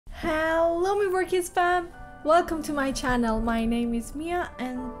Hello my Workies fam! Welcome to my channel. My name is Mia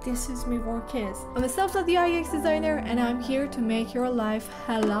and this is my Workies. I'm a self-taught UI UX designer and I'm here to make your life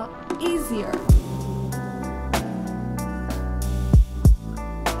hella easier.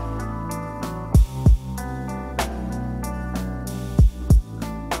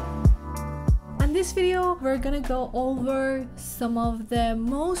 In this video, we're gonna go over some of the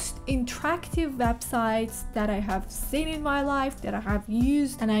most interactive websites that I have seen in my life, that I have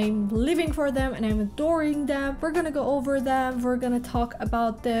used, and I'm living for them and I'm adoring them. We're gonna go over them. We're gonna talk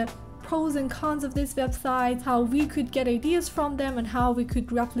about the pros and cons of this website, how we could get ideas from them and how we could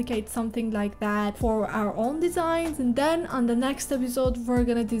replicate something like that for our own designs. And then on the next episode we're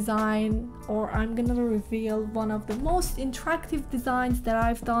gonna design, or I'm gonna reveal, one of the most interactive designs that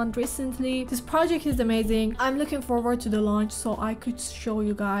I've done recently. This project is amazing. I'm looking forward to the launch so I could show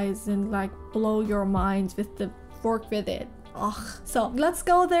you guys and like blow your minds with the work with it. So let's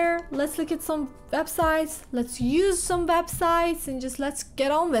go there, let's look at some websites, let's use some websites and just let's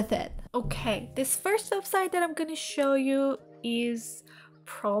get on with it. Okay, this first website that I'm gonna show you is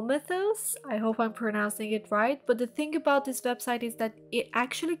Prom. I hope I'm pronouncing it right, but the thing about this website is that it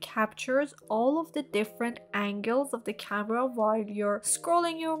actually captures all of the different angles of the camera while you're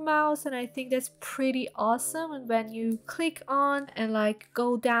scrolling your mouse, and I think that's pretty awesome. And when you click on and like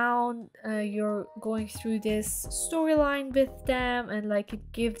go down, you're going through this storyline with them, and like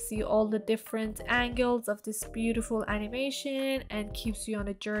it gives you all the different angles of this beautiful animation and keeps you on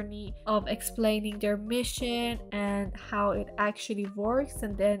a journey of explaining their mission and how it actually works.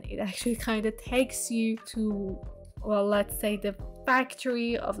 And then it actually kind of takes you to, well, let's say the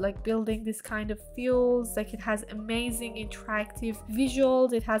factory of like building this kind of fuels. Like it has amazing interactive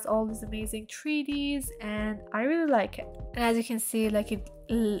visuals, it has all these amazing 3Ds, and I really like it. And as you can see, like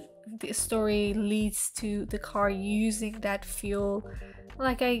the story leads to the car using that fuel.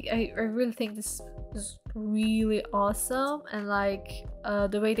 Like I really think this is really awesome, and like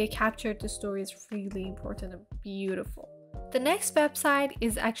the way they captured the story is really important and beautiful. The next website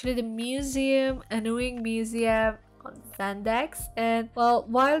is actually the museum, Annoying Museum on Zandex. And well,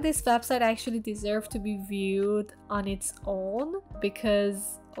 while this website actually deserves to be viewed on its own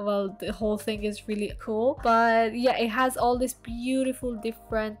because, well, the whole thing is really cool, but yeah, it has all these beautiful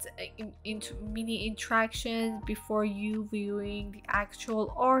different mini interactions before you viewing the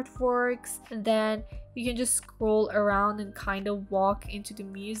actual artworks. And then you can just scroll around and kind of walk into the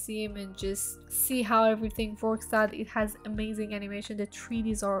museum and just see how everything works out. It has amazing animation, the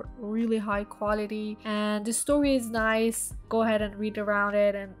 3Ds are really high quality, and the story is nice. Go ahead and read around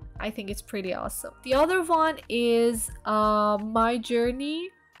it, and I think it's pretty awesome. The other one is My Journey,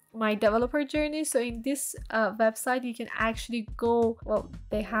 my developer journey. So in this website you can actually go, well,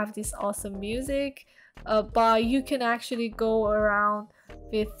 they have this awesome music, but you can actually go around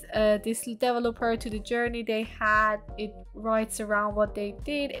with this developer to the journey they had. It writes around what they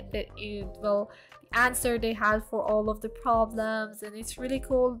did, well, the answer they had for all of the problems, and it's really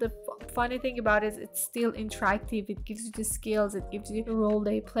cool. The funny thing about it is it's still interactive. It gives you the skills, it gives you the role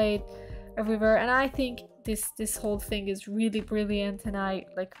they played everywhere, and I think this whole thing is really brilliant, and I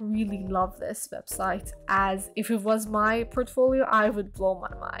like really love this website. As if it was my portfolio, I would blow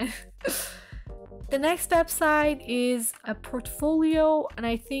my mind. The next website is a portfolio, and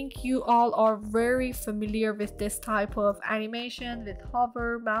I think you all are very familiar with this type of animation with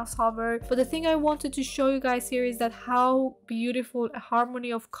hover, mouse hover. But the thing I wanted to show you guys here is that how beautiful a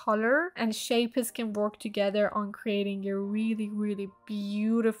harmony of color and shapes can work together on creating a really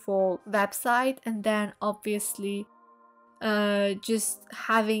beautiful website. And then obviously just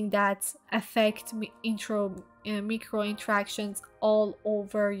having that effect micro interactions all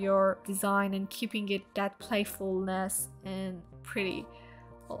over your design and keeping it that playfulness and pretty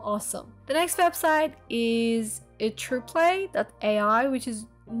awesome. The next website is trueplay.ai, which is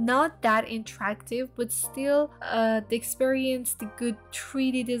not that interactive, but still the experience, the good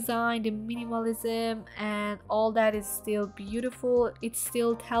 3D design, the minimalism and all that is still beautiful. It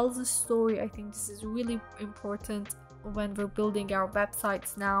still tells a story. I think this is really important when we're building our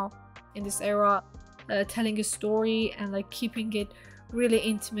websites now in this era, telling a story and like keeping it really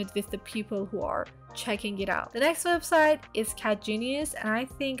intimate with the people who are checking it out. The next website is Cat Genius, and I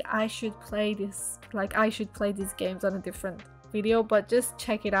think I should play this, like I should play these games on a different video, but just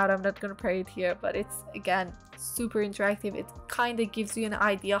check it out. I'm not gonna play it here, but it's again super interactive. It kind of gives you an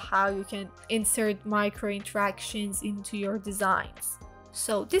idea how you can insert micro interactions into your designs.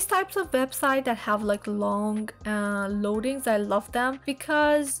 So these types of websites that have like long loadings, I love them,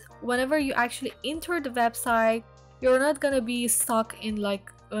 because whenever you actually enter the website, you're not gonna be stuck in like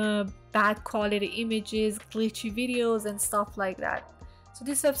bad quality images, glitchy videos and stuff like that. So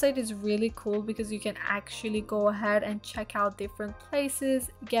this website is really cool because you can actually go ahead and check out different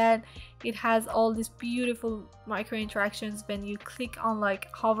places. Again, it has all these beautiful micro interactions. When you click on, like,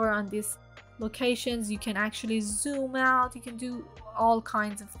 hover on these locations, you can actually zoom out, you can do all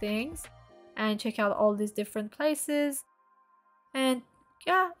kinds of things and check out all these different places. And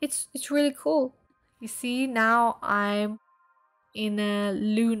yeah, it's really cool. You see, now I'm in a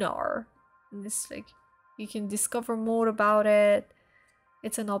lunar, and it's like you can discover more about it.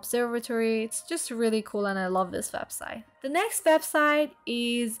 It's an observatory. It's just really cool, and I love this website. The next website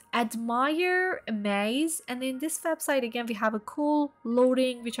is Admire Amaze, and in this website again we have a cool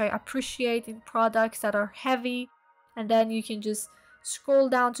loading, which I appreciate in products that are heavy, and then you can just scroll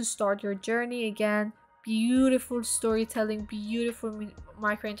down to start your journey. Again, beautiful storytelling, beautiful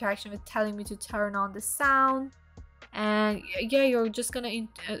micro interaction with telling me to turn on the sound. And yeah, you're just gonna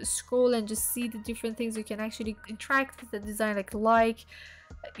scroll and just see the different things. You can actually interact with the design, like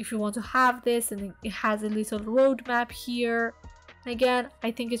if you want to have this, and it has a little roadmap here. And again,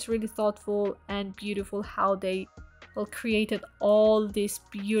 I think it's really thoughtful and beautiful how they created all these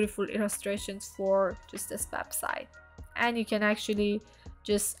beautiful illustrations for just this website. And you can actually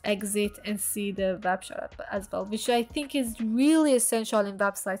just exit and see the web shop as well, which I think is really essential in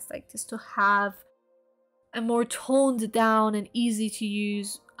websites like this, to have a more toned down and easy to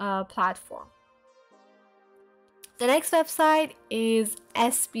use platform. The next website is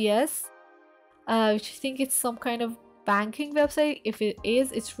SBS, which I think it's some kind of banking website. If it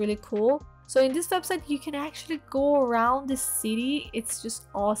is, it's really cool. So in this website you can actually go around the city. It's just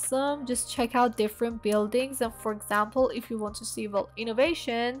awesome. Just check out different buildings, and for example, if you want to see, well,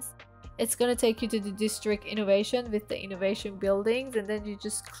 innovations, it's going to take you to the district innovation with the innovation buildings, and then you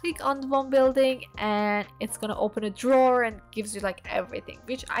just click on one building and it's going to open a drawer and gives you like everything,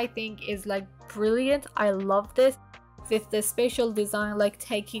 which I think is like brilliant. I love this. With the spatial design like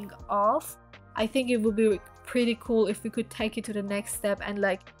taking off, I think it would be pretty cool if we could take it to the next step and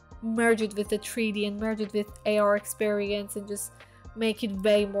like merge it with the 3D and merge it with AR experience and just make it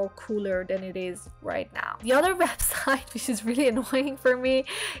way more cooler than it is right now. The other website, which is really annoying for me,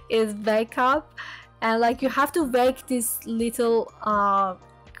 is Wake Up, and like you have to wake this little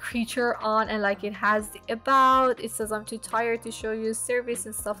creature on, and like it has the about, it says I'm too tired to show you service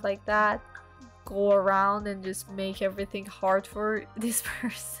and stuff like that. Go around and just make everything hard for this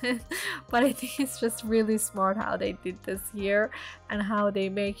person. But I think it's just really smart how they did this here and how they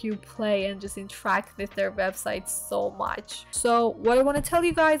make you play and just interact with their website so much. So what I want to tell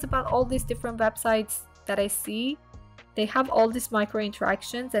you guys about all these different websites that I see, they have all these micro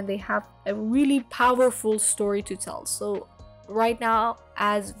interactions and they have a really powerful story to tell. So right now,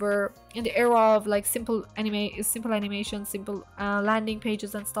 as we're in the era of like simple animation, simple landing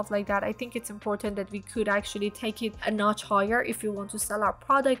pages and stuff like that, I think it's important that we could actually take it a notch higher if you want to sell our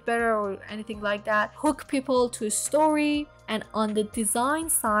product better or anything like that. Hook people to a story. And on the design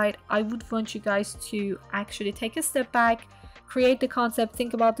side, I would want you guys to actually take a step back, create the concept,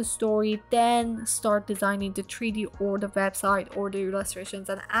 think about the story, then start designing the 3D or the website or the illustrations.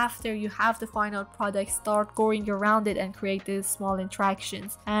 And after you have the final product, start going around it and create these small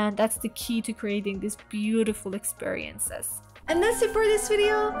interactions. And that's the key to creating these beautiful experiences. And that's it for this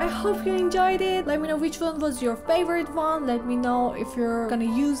video. I hope you enjoyed it. Let me know which one was your favorite one. Let me know if you're gonna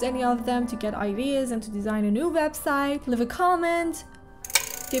use any of them to get ideas and to design a new website. Leave a comment.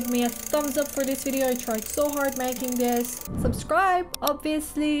 Give me a thumbs up for this video. I tried so hard making this. Subscribe,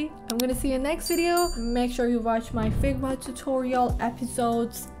 obviously. I'm gonna see you next video. Make sure you watch my Figma tutorial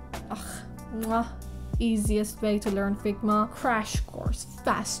episodes. Easiest way to learn Figma. Crash course,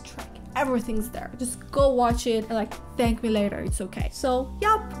 fast track, everything's there. Just go watch it and like thank me later. It's okay. So,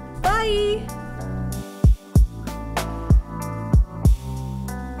 yup, bye.